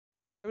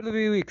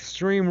WWE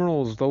Extreme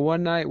Rules, the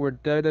one night where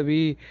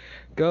WWE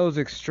goes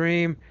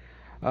extreme.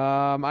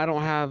 I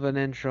don't have an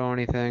intro or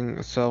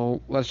anything,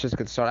 so let's just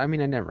get started. I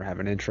mean, I never have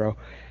an intro.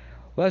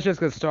 Let's just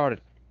get started.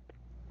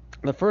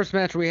 The first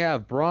match we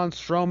have Braun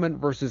Strowman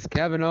versus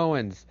Kevin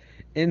Owens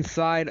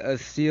inside a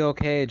steel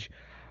cage.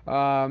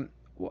 Um,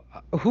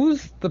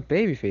 who's the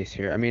babyface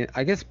here? I mean,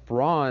 I guess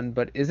Braun,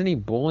 but isn't he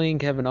bullying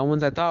Kevin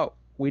Owens? I thought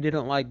we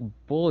didn't like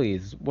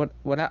bullies.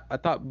 I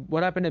thought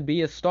what happened to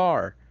be a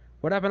star?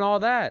 What happened to all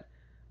that?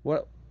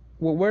 What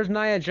where's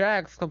Nia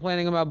Jax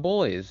complaining about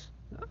bullies?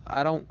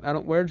 I don't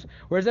where's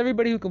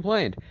everybody who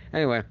complained?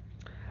 Anyway,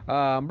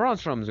 Braun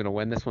Strowman's gonna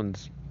win. This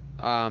one's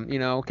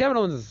Kevin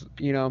Owens is,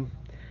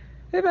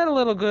 they've had a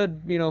little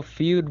good,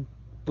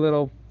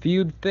 little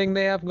feud thing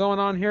they have going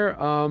on here.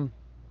 I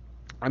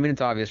mean, it's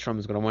obvious Trump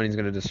is going to win. He's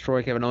going to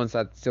destroy Kevin Owens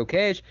at steel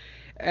cage,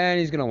 and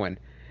he's going to win.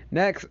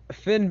 Next,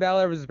 Finn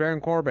Balor versus Baron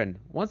Corbin.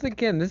 Once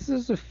again, this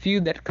is a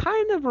feud that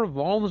kind of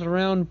revolves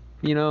around,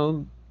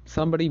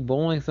 somebody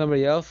bullying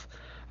somebody else.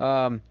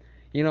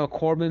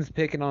 Corbin's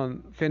picking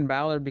on Finn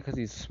Balor because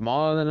he's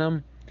smaller than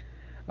him.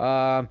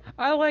 I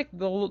like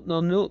the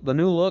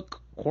new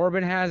look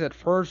Corbin has at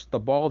first, the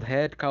bald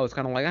head. I was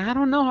kind of like, I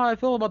don't know how I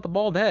feel about the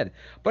bald head,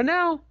 but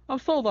now I'm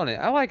sold on it.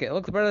 I like it. It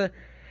looks better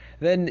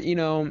than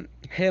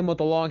him with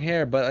the long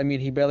hair. But I mean,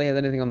 he barely has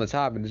anything on the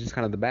top, and it's just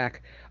kind of the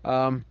back.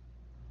 Um,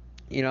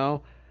 you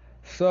know,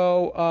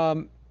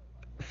 so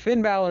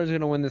Finn Balor is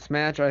gonna win this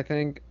match. I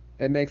think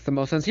it makes the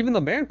most sense. Even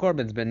though Baron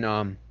Corbin's been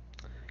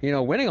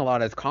winning a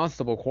lot as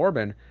Constable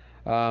Corbin,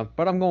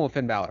 but I'm going with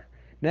Finn Balor.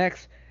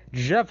 Next,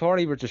 Jeff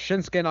Hardy versus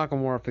Shinsuke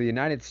Nakamura for the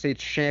United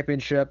States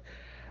Championship.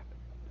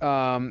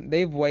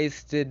 They've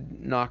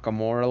wasted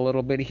Nakamura a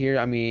little bit here.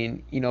 I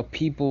mean,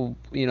 people,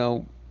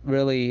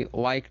 really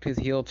liked his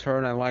heel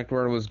turn. I liked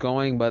where it was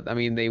going, but I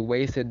mean, they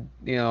wasted,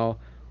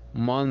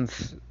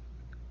 months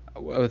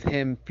with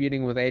him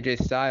feuding with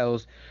AJ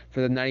Styles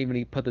for them not even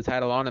to put the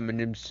title on him and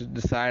then just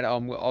decide,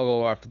 I'll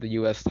go after the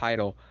U.S.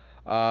 title.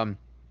 Um,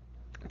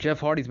 Jeff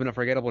Hardy's been a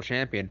forgettable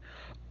champion.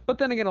 But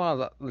then again, a lot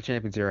of the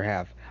champions here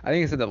have. I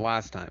think I said that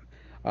last time.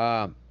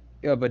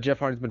 But Jeff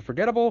Hardy's been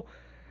forgettable.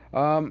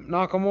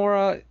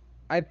 Nakamura,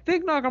 I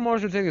think Nakamura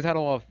should take the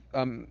title off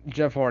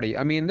Jeff Hardy.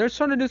 I mean, they're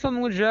trying to do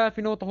something with Jeff,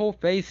 with the whole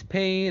face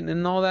paint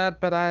and all that,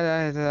 but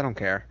I don't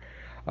care.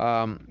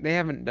 They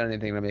haven't done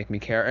anything to make me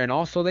care. And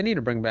also, they need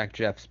to bring back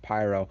Jeff's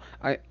pyro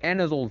and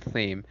his old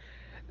theme.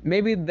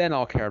 Maybe then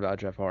I'll care about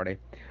Jeff Hardy.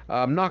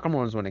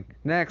 Nakamura's winning.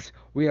 Next,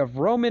 we have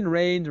Roman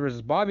Reigns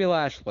versus Bobby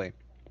Lashley.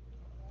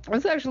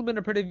 It's actually been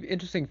a pretty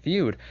interesting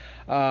feud.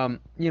 I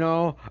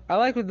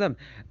like with them.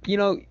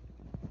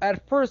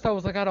 At first I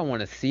was like, I don't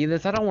want to see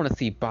this. I don't want to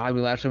see Bobby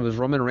Lashley versus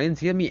Roman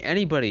Reigns. Give me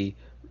anybody,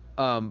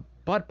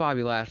 but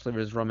Bobby Lashley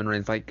versus Roman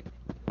Reigns. Like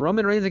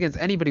Roman Reigns against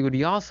anybody would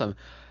be awesome.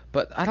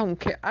 But I don't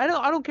care. I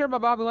don't care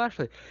about Bobby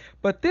Lashley.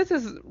 But this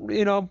is,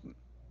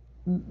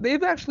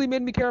 they've actually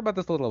made me care about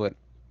this a little bit.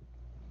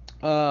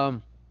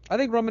 I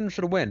think Roman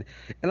should win.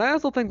 And I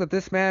also think that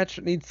this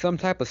match needs some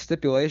type of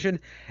stipulation.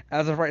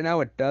 As of right now,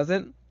 it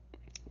doesn't.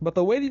 But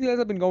the way these guys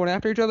have been going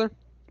after each other,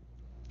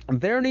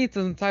 there needs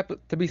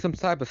to be some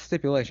type of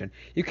stipulation.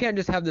 You can't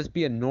just have this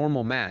be a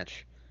normal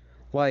match.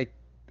 Like,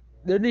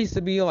 there needs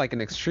to be like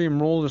an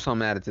Extreme Rules or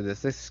something added to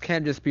this. This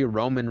can't just be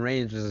Roman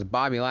Reigns versus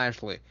Bobby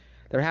Lashley.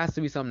 There has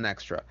to be something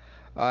extra.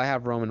 I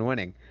have Roman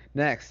winning.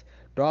 Next,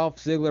 Dolph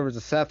Ziggler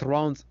versus Seth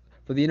Rollins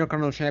for the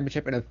Intercontinental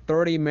Championship in a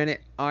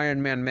 30-minute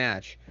Iron Man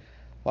match.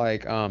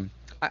 Like,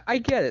 I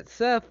get it.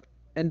 Seth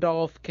and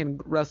Dolph can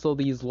wrestle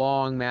these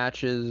long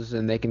matches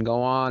and they can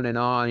go on and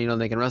on.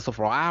 They can wrestle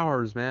for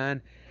hours,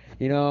 man.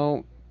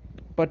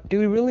 But do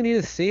we really need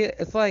to see it?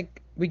 It's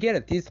like, we get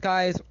it. These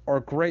guys are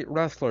great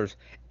wrestlers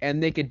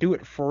and they could do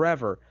it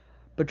forever.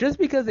 But just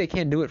because they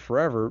can't do it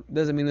forever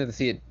doesn't mean that to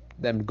see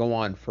them go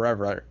on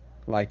forever.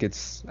 Like,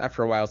 it's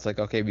after a while, it's like,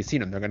 okay, we've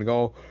seen them. They're gonna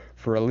go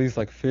for at least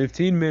like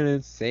 15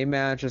 minutes, same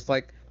match. It's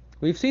like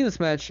we've seen this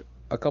match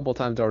a couple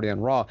times already on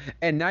Raw,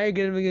 and now you're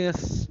giving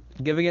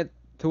it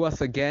to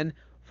us again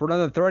for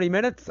another 30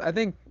 minutes.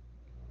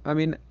 I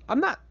mean, I'm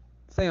not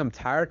saying I'm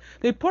tired.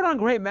 They put on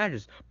great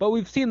matches, but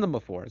we've seen them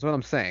before. Is what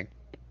I'm saying.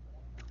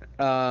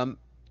 Um,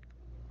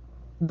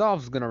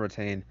 Dolph's gonna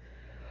retain.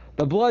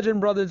 The Bludgeon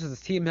Brothers is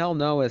Team Hell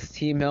No, as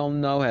Team Hell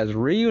No has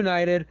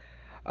reunited.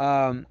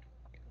 Um,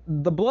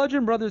 the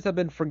Bludgeon Brothers have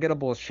been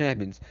forgettable as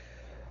champions.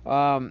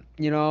 And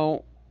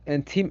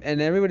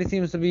everybody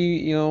seems to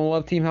be,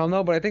 love Team Hell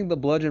No, but I think the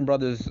Bludgeon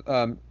Brothers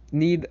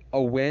need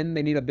a win.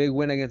 They need a big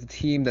win against a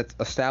team that's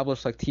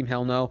established like Team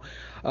Hell No.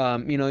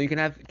 You can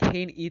have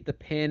Kane eat the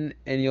pin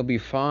and you'll be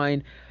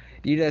fine.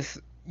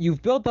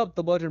 You've built up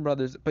the Bludgeon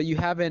Brothers, but you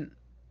haven't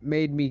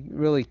made me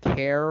really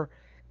care.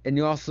 And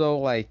you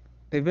also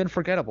they've been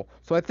forgettable.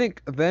 So I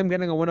think them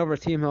getting a win over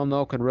Team Hell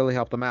No could really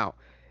help them out.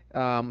 So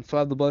I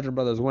have the Bludgeon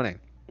Brothers winning.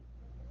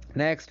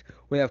 Next,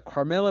 we have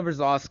Carmella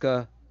versus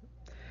Asuka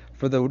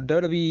for the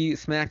WWE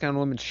SmackDown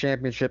Women's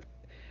Championship,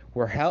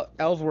 where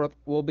Ellsworth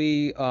will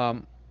be,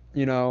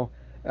 held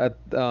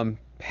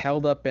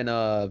up in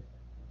a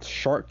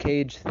shark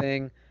cage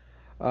thing.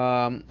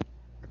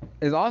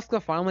 Is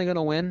Asuka finally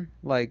gonna win?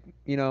 Like,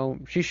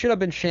 she should have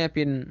been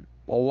champion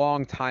a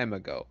long time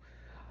ago.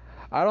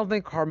 I don't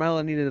think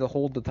Carmella needed to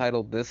hold the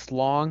title this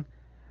long.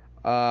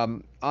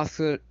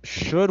 Asuka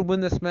should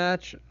win this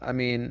match. I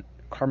mean,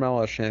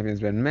 Carmella's champion's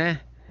been meh.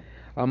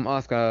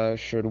 Asuka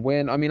should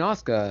win. I mean,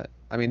 Asuka.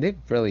 I mean, they've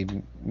really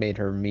made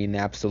her mean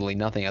absolutely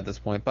nothing at this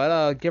point.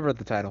 But give her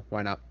the title.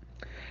 Why not?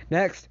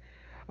 Next,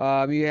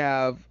 you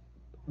have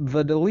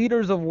the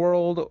leaders of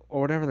World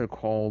or whatever they're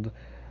called,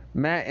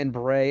 Matt and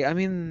Bray. I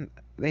mean,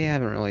 they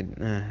haven't really.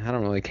 I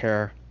don't really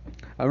care.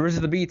 Versus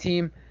the B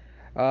team.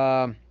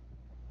 Um,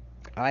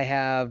 I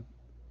have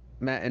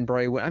Matt and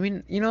Bray. I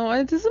mean,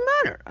 it doesn't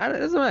matter. It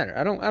doesn't matter.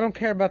 I don't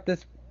care about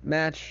this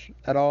match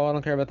at all. I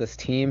don't care about this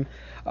team.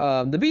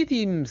 The B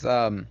team's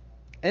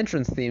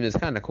entrance theme is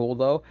kind of cool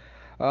though,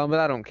 but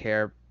I don't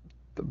care.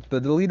 The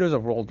leaders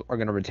of World are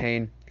gonna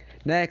retain.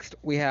 Next,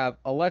 we have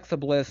Alexa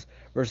Bliss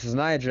versus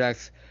Nia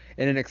Jax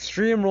in an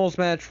Extreme Rules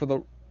match for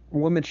the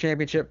Women's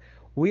Championship.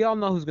 We all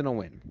know who's gonna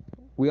win.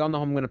 We all know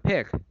who I'm gonna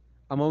pick.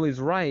 I'm always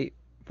right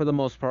for the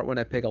most part when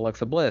I pick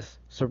Alexa Bliss.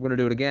 So we're gonna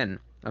do it again.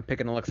 I'm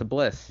picking Alexa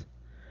Bliss.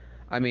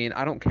 I mean,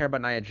 I don't care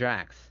about Nia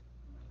Jax.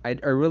 I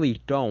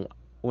really don't.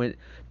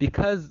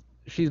 Because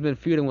she's been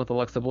feuding with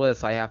Alexa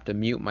Bliss, I have to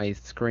mute my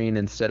screen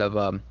instead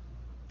of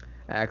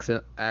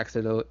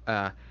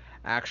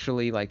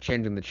actually like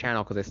changing the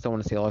channel because I still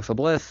want to see Alexa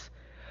Bliss.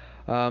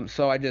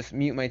 So I just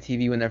mute my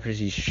TV whenever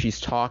she's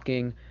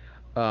talking.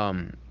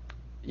 I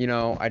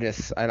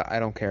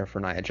don't care for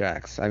Nia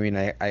Jax. I mean,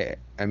 I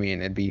mean,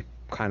 it'd be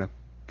kind of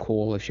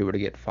cool if she were to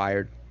get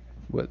fired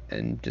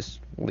and just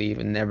leave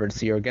and never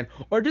see her again,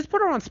 or just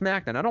put her on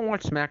SmackDown. I don't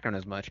watch SmackDown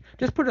as much.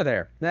 Just put her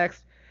there.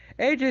 Next,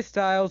 AJ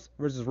Styles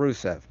versus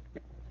Rusev.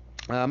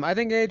 I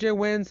think AJ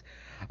wins.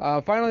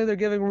 Finally, they're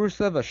giving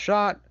Rusev a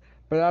shot,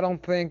 but I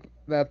don't think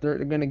that they're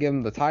going to give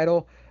him the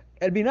title.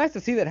 It'd be nice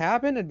to see that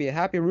happen. It'd be a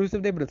happy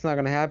Rusev Day, but it's not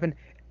going to happen.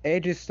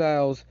 AJ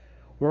Styles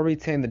will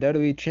retain the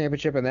WWE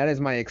Championship, and that is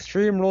my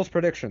Extreme Rules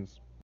predictions.